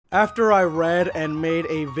After I read and made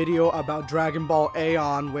a video about Dragon Ball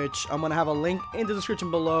Aeon, which I'm going to have a link in the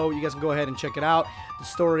description below, you guys can go ahead and check it out, the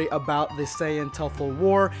story about the Saiyan Tuffle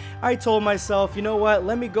War, I told myself, you know what,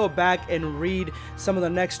 let me go back and read some of the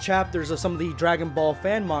next chapters of some of the Dragon Ball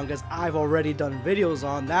fan mangas I've already done videos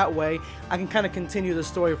on. That way, I can kind of continue the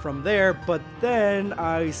story from there, but then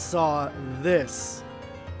I saw this.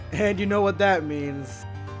 And you know what that means.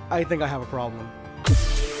 I think I have a problem.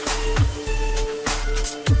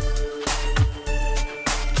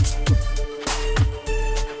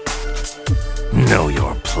 Know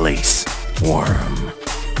your place, worm.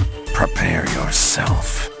 Prepare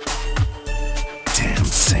yourself. Damn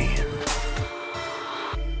Saiyan.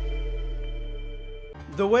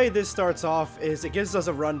 The way this starts off is it gives us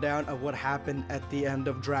a rundown of what happened at the end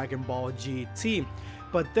of Dragon Ball GT.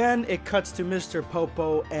 But then it cuts to Mr.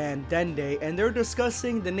 Popo and Dende, and they're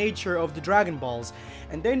discussing the nature of the Dragon Balls.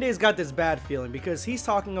 And Dende's got this bad feeling because he's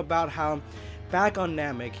talking about how back on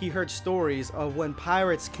Namek, he heard stories of when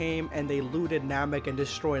pirates came and they looted Namek and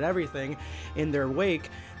destroyed everything in their wake,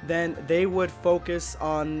 then they would focus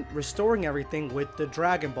on restoring everything with the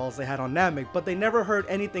Dragon Balls they had on Namek. But they never heard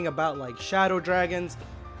anything about like shadow dragons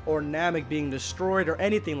or Namek being destroyed or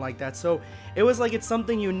anything like that. So it was like it's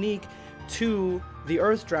something unique to the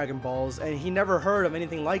Earth Dragon Balls, and he never heard of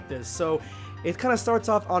anything like this. So it kind of starts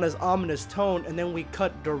off on his ominous tone, and then we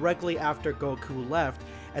cut directly after Goku left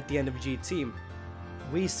at the end of GT.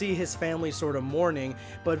 We see his family sort of mourning,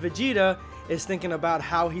 but Vegeta is thinking about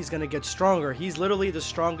how he's going to get stronger. He's literally the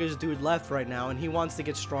strongest dude left right now, and he wants to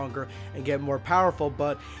get stronger and get more powerful,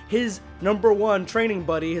 but his #1 training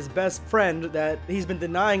buddy, his best friend that he's been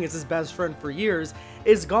denying is his best friend for years,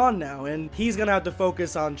 is gone now, and he's going to have to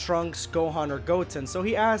focus on Trunks, Gohan, or Goten. So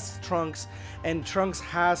he asks Trunks, and Trunks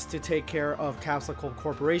has to take care of Capsule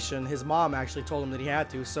Corporation. His mom actually told him that he had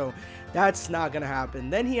to, so that's not going to happen.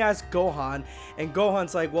 Then he asks Gohan, and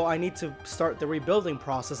Gohan's like, well, I need to start the rebuilding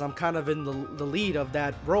process. I'm kind of in the lead of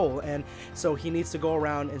that role, and so he needs to go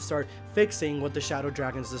around and start fixing what the Shadow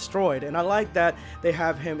Dragons destroyed. And I like that they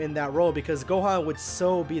have him in that role, because Gohan would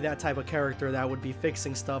so be that type of character that would be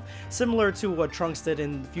fixing stuff, similar to what Trunks did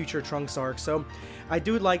in future Trunks arc. So I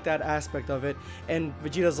do like that aspect of it. And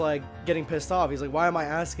Vegeta's like getting pissed off. He's like, why am I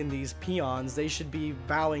asking these peons? They should be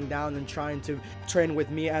bowing down and trying to train with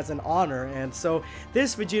me as an honor. And so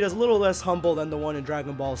this Vegeta's a little less humble than the one in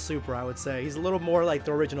Dragon Ball Super, I would say. He's a little more like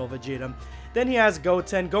the original Vegeta. Then he has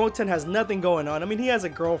Goten. Goten has nothing going on. I mean, he has a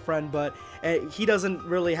girlfriend, but he doesn't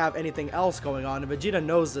really have anything else going on. And Vegeta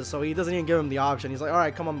knows this, so he doesn't even give him the option. He's like,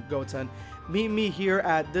 alright, come on, Goten. Meet me here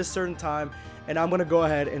at this certain time, and I'm going to go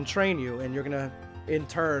ahead and train you. And you're going to, in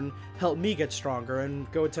turn, help me get stronger.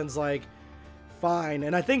 And Goten's like, fine.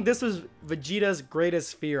 And I think this was Vegeta's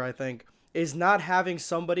greatest fear, I think, is not having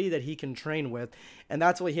somebody that he can train with. And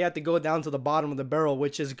that's why he had to go down to the bottom of the barrel,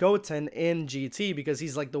 which is Goten in GT, because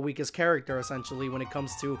he's like the weakest character essentially when it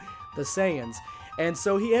comes to the Saiyans. And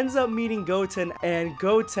so he ends up meeting Goten, and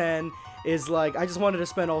Goten is like, I just wanted to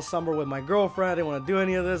spend all summer with my girlfriend, I didn't want to do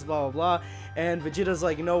any of this, blah blah blah. And Vegeta's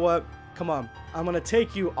like, you know what, come on, I'm gonna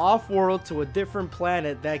take you off-world to a different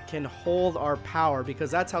planet that can hold our power,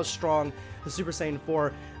 because that's how strong the Super Saiyan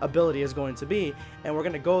 4 ability is going to be. And we're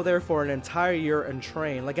gonna go there for an entire year and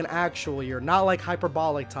train, like an actual year, not like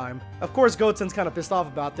hyperbolic time. Of course, Goten's kind of pissed off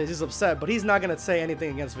about this, he's upset, but he's not gonna say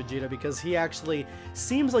anything against Vegeta, because he actually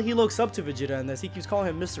seems like he looks up to Vegeta in this. He keeps calling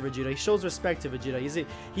him Mr. Vegeta, he shows respect to Vegeta,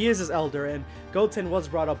 he is his elder, and Goten was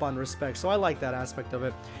brought up on respect, so I like that aspect of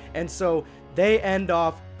it. And so they end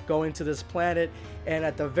off going to this planet, and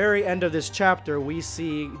at the very end of this chapter we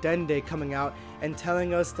see Dende coming out and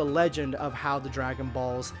telling us the legend of how the Dragon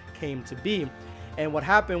Balls came to be. And what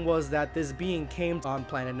happened was that this being came on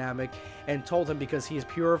planet Namek and told him, because he is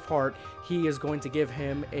pure of heart, he is going to give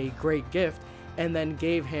him a great gift, and then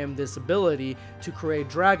gave him this ability to create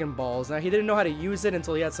Dragon Balls. Now, he didn't know how to use it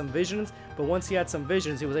until he had some visions, but once he had some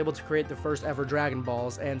visions, he was able to create the first ever Dragon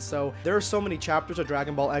Balls. And so there are so many chapters of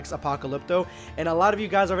Dragon Ball X Apocalypto, and a lot of you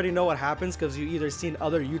guys already know what happens because you either seen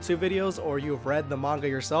other YouTube videos or you've read the manga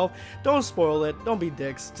yourself. Don't spoil it, don't be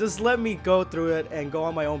dicks, just let me go through it and go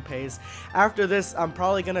on my own pace. After this, I'm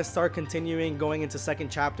probably gonna start continuing going into second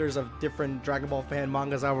chapters of different Dragon Ball fan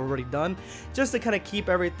mangas I've already done, just to kind of keep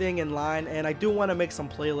everything in line. And I do want to make some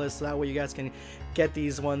playlists so that way you guys can get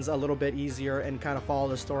these ones a little bit easier and kind of follow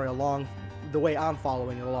the story along the way I'm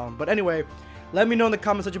following it along. But anyway, let me know in the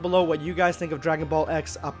comment section below what you guys think of Dragon Ball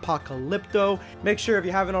X Apocalypto. Make sure, if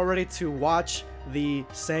you haven't already, to watch the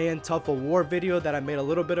Saiyan Tuffle War video that I made a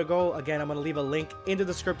little bit ago. Again, I'm going to leave a link in the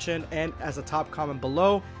description and as a top comment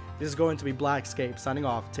below. This is going to be BlackScape signing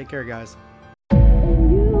off. Take care, guys.